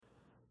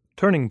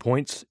Turning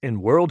Points in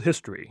World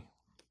History.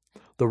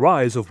 The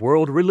Rise of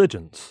World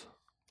Religions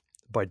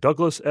by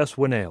Douglas S.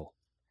 Winnail.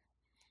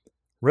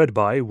 Read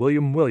by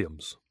William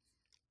Williams.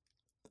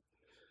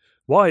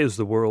 Why is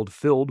the world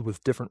filled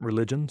with different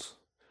religions?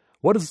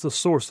 What is the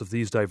source of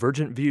these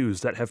divergent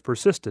views that have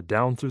persisted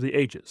down through the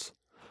ages?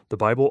 The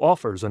Bible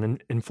offers an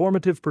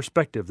informative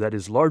perspective that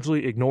is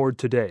largely ignored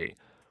today,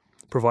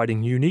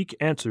 providing unique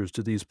answers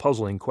to these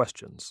puzzling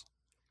questions.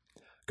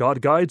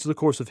 God guides the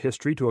course of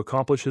history to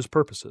accomplish his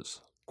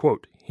purposes.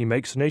 Quote, "He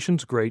makes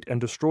nations great and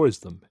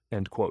destroys them."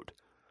 End quote.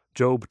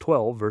 Job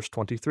 12, verse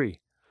 23.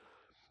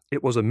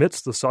 It was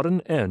amidst the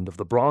sudden end of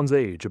the Bronze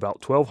Age,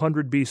 about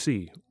 1200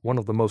 BC, one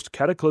of the most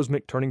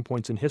cataclysmic turning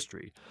points in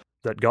history,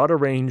 that God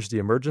arranged the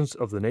emergence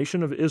of the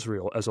nation of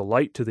Israel as a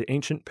light to the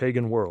ancient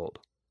pagan world.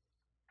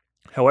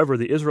 However,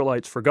 the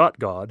Israelites forgot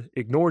God,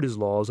 ignored his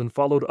laws, and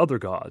followed other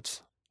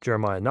gods.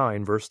 Jeremiah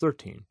 9, verse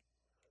 13.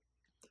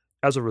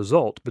 As a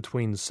result,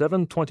 between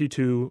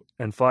 722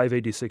 and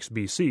 586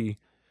 BC,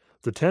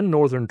 the 10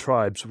 northern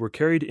tribes were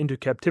carried into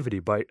captivity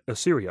by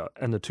Assyria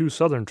and the 2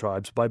 southern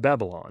tribes by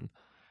Babylon,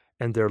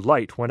 and their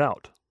light went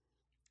out.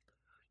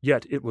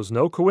 Yet it was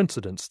no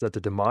coincidence that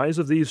the demise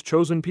of these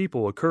chosen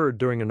people occurred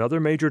during another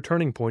major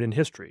turning point in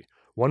history,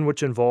 one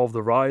which involved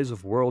the rise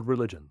of world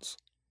religions.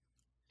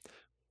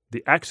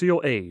 The Axial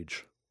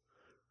Age.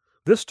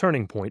 This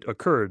turning point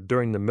occurred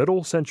during the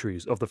middle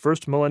centuries of the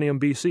first millennium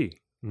BC,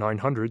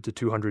 900 to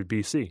 200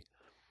 BC,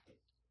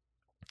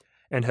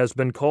 and has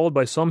been called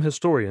by some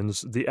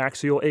historians the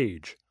Axial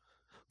Age.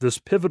 This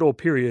pivotal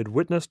period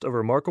witnessed a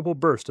remarkable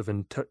burst of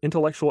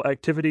intellectual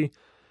activity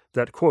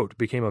that, quote,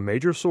 became a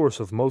major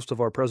source of most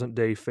of our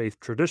present-day faith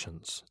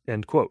traditions,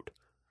 end quote.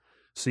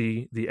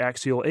 See the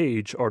Axial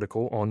Age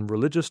article on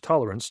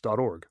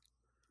religioustolerance.org.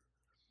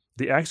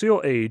 The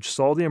Axial Age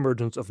saw the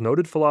emergence of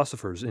noted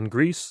philosophers in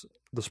Greece,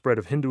 the spread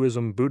of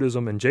Hinduism,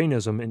 Buddhism, and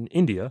Jainism in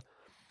India,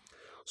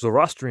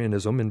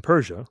 Zoroastrianism in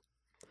Persia,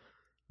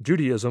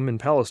 Judaism in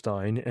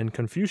Palestine, and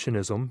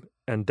Confucianism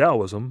and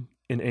Taoism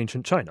in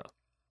ancient China.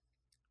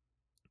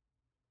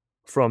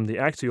 From the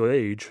Axial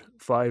Age,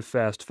 5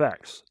 Fast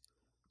Facts,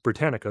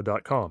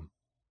 Britannica.com.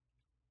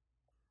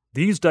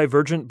 These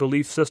divergent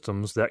belief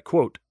systems that,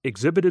 quote,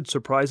 exhibited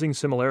surprising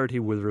similarity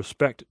with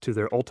respect to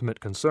their ultimate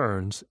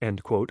concerns,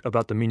 end quote,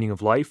 about the meaning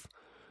of life,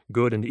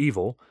 good and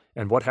evil,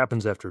 and what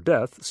happens after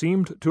death,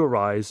 seemed to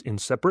arise in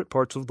separate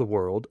parts of the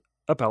world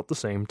about the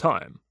same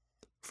time,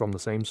 from the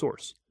same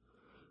source.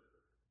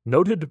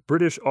 Noted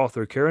British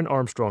author Karen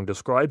Armstrong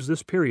describes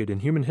this period in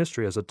human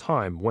history as a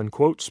time when,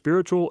 quote,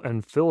 spiritual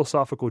and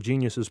philosophical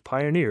geniuses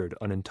pioneered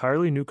an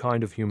entirely new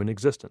kind of human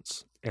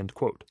existence, end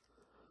quote.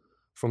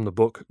 From the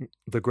book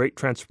The Great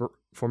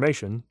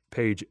Transformation,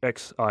 page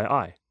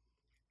XII.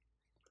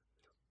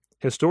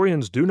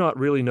 Historians do not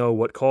really know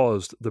what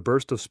caused the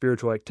burst of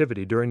spiritual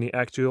activity during the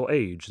Axial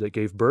Age that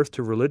gave birth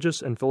to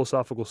religious and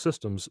philosophical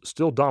systems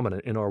still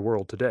dominant in our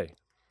world today.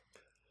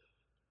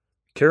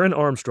 Karen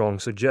Armstrong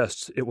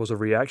suggests it was a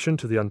reaction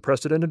to the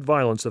unprecedented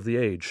violence of the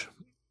age.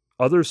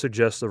 Others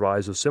suggest the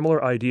rise of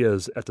similar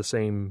ideas at the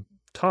same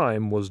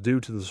time was due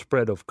to the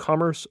spread of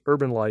commerce,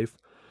 urban life,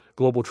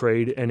 global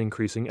trade, and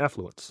increasing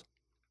affluence.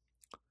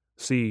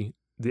 See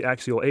the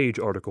Axial Age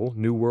article,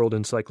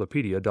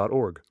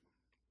 newworldencyclopedia.org.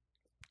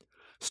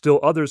 Still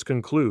others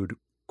conclude,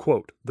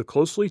 quote, the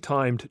closely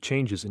timed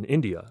changes in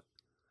India,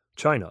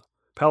 China,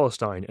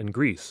 Palestine, and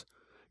Greece,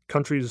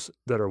 countries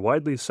that are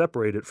widely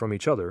separated from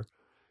each other,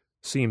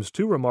 seems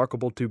too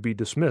remarkable to be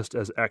dismissed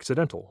as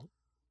accidental,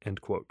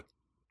 end quote.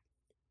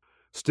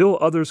 Still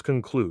others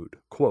conclude,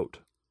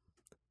 quote,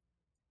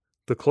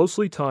 the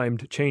closely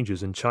timed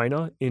changes in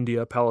China,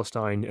 India,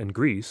 Palestine, and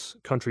Greece,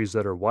 countries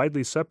that are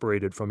widely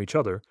separated from each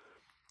other,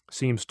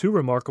 seems too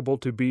remarkable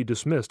to be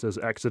dismissed as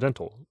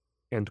accidental,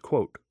 end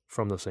quote,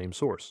 from the same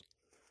source.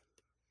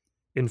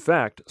 In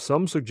fact,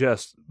 some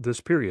suggest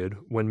this period,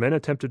 when men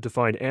attempted to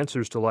find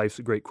answers to life's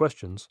great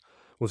questions,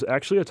 was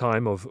actually a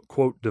time of,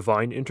 quote,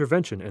 divine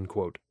intervention, end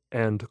quote,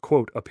 and,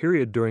 quote, a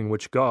period during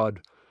which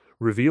God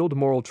revealed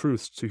moral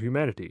truths to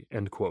humanity,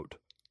 end quote,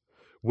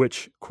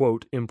 which,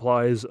 quote,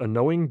 implies a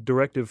knowing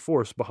directive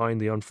force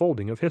behind the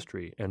unfolding of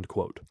history, end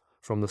quote,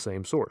 from the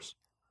same source.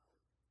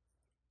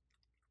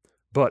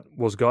 But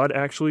was God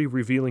actually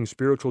revealing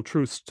spiritual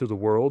truths to the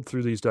world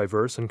through these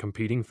diverse and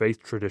competing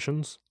faith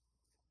traditions?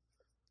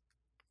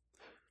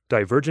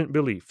 Divergent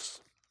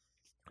beliefs.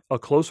 A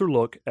closer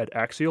look at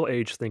Axial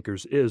Age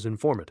thinkers is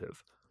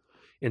informative.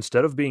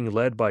 Instead of being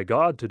led by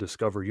God to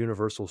discover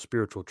universal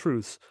spiritual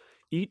truths,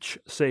 each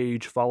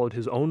sage followed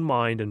his own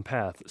mind and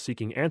path,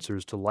 seeking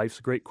answers to life's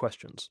great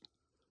questions.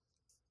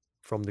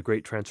 From The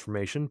Great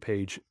Transformation,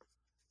 page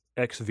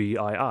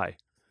XVII.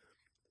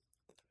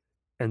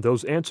 And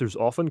those answers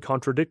often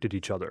contradicted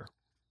each other.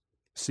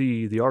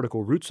 See the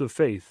article Roots of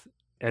Faith,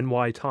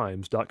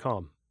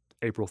 nytimes.com,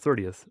 April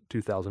 30th,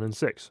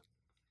 2006.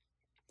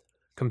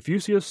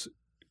 Confucius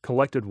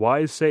collected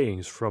wise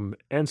sayings from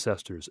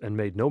ancestors and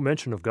made no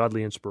mention of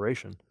godly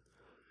inspiration.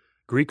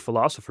 Greek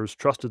philosophers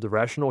trusted the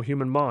rational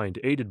human mind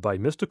aided by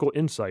mystical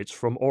insights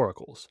from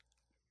oracles.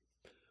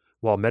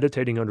 While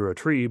meditating under a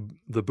tree,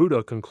 the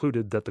Buddha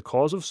concluded that the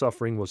cause of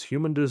suffering was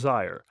human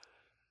desire,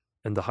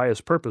 and the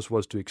highest purpose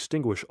was to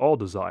extinguish all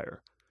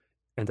desire,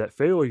 and that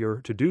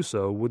failure to do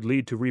so would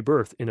lead to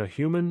rebirth in a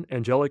human,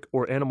 angelic,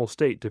 or animal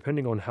state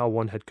depending on how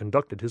one had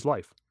conducted his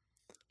life.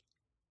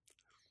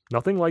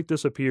 Nothing like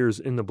this appears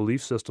in the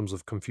belief systems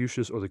of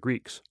Confucius or the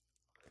Greeks.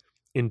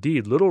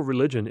 Indeed, little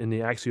religion in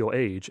the axial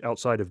age,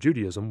 outside of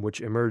Judaism, which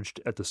emerged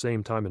at the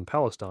same time in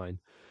Palestine,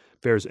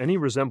 bears any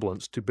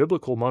resemblance to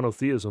biblical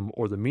monotheism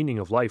or the meaning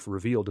of life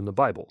revealed in the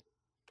Bible.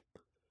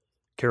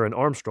 Karen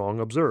Armstrong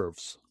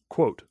observes,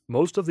 quote,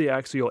 "Most of the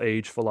axial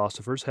age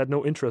philosophers had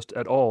no interest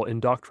at all in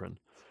doctrine.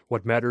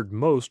 What mattered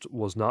most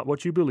was not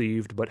what you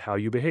believed, but how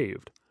you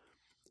behaved.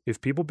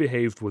 If people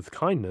behaved with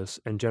kindness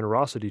and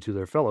generosity to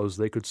their fellows,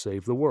 they could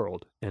save the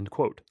world." End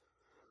quote.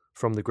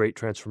 From The Great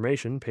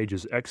Transformation,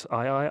 pages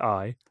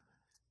XIII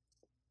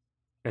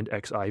and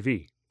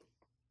XIV.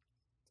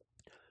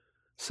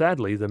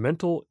 Sadly, the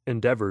mental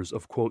endeavors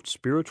of, quote,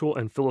 "spiritual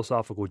and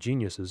philosophical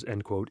geniuses,"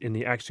 end quote, in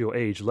the axial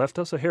age left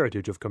us a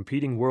heritage of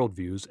competing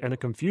worldviews and a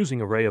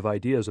confusing array of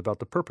ideas about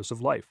the purpose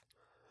of life.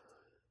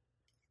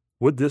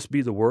 Would this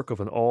be the work of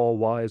an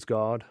all-wise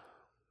God?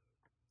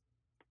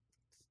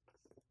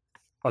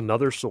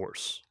 Another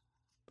source.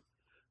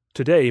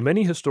 Today,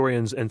 many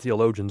historians and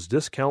theologians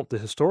discount the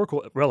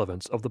historical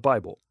relevance of the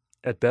Bible.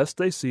 At best,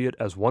 they see it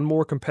as one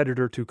more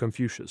competitor to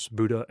Confucius,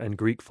 Buddha, and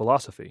Greek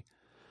philosophy.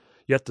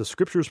 Yet the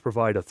Scriptures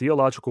provide a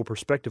theological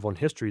perspective on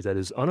history that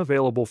is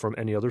unavailable from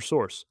any other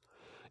source.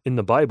 In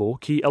the Bible,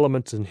 key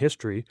elements in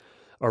history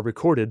are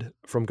recorded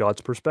from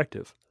God's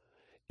perspective.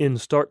 In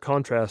stark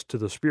contrast to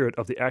the spirit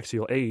of the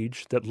axial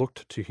age that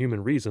looked to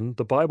human reason,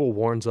 the Bible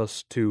warns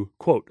us to,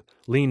 quote,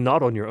 "lean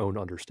not on your own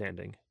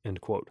understanding," end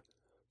quote.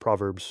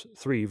 Proverbs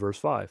 3, verse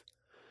 5.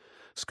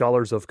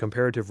 Scholars of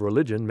comparative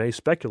religion may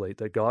speculate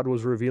that God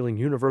was revealing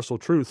universal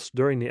truths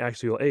during the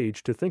axial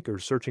age to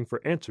thinkers searching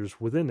for answers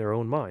within their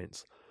own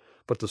minds.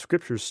 But the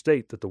Scriptures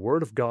state that the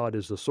Word of God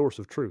is the source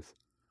of truth.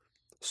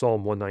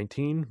 Psalm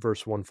 119,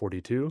 verse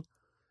 142,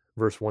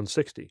 verse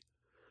 160,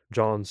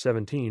 John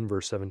 17,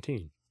 verse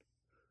 17.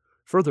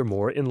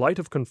 Furthermore, in light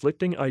of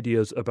conflicting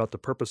ideas about the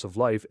purpose of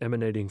life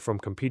emanating from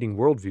competing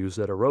worldviews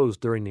that arose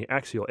during the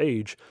axial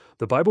age,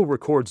 the Bible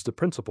records the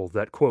principle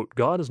that, quote,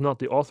 "God is not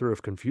the author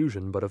of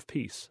confusion, but of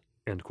peace,"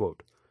 end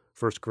quote.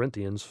 1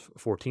 Corinthians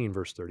 14,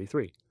 verse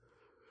 33.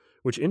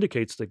 Which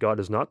indicates that God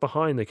is not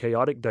behind the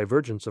chaotic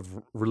divergence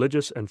of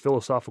religious and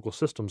philosophical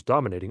systems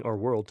dominating our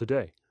world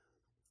today.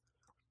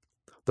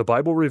 The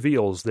Bible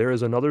reveals there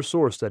is another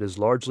source that is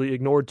largely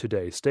ignored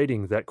today,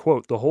 stating that,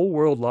 quote, "the whole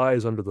world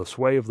lies under the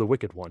sway of the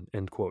wicked one,"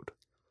 end quote.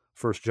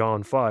 1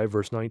 John 5,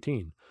 verse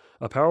 19.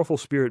 A powerful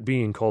spirit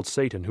being called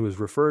Satan, who is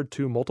referred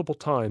to multiple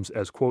times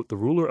as, quote, "the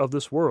ruler of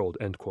this world,"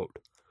 end quote.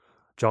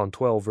 John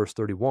 12, verse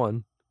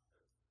 31,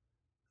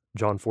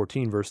 John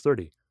 14, verse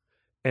 30.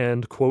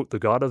 And, quote, "the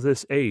God of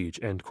this age,"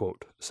 end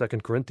quote,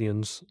 2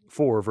 Corinthians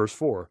 4, verse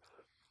 4,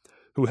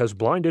 who has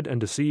blinded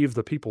and deceived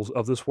the peoples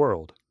of this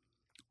world.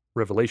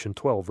 Revelation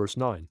 12, verse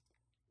 9.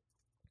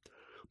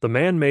 The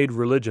man-made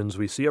religions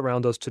we see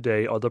around us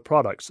today are the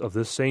products of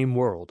this same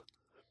world.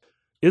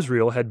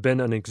 Israel had been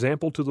an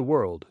example to the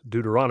world,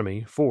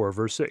 Deuteronomy 4,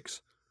 verse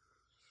 6.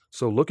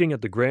 So looking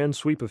at the grand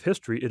sweep of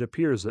history, it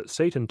appears that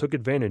Satan took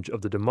advantage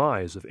of the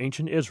demise of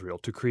ancient Israel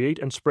to create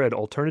and spread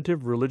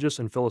alternative religious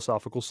and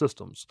philosophical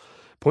systems,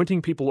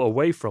 pointing people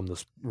away from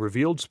the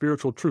revealed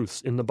spiritual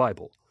truths in the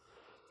Bible.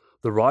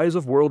 The rise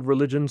of world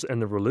religions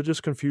and the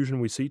religious confusion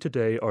we see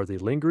today are the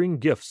lingering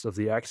gifts of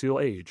the axial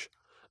age,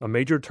 a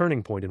major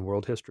turning point in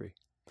world history.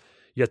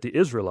 Yet the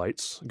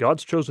Israelites,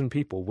 God's chosen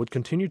people, would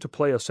continue to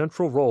play a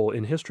central role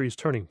in history's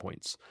turning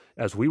points,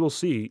 as we will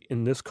see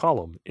in this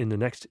column in the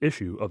next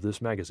issue of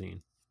this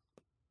magazine.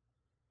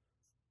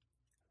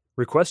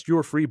 Request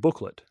your free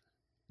booklet,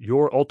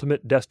 Your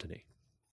Ultimate Destiny.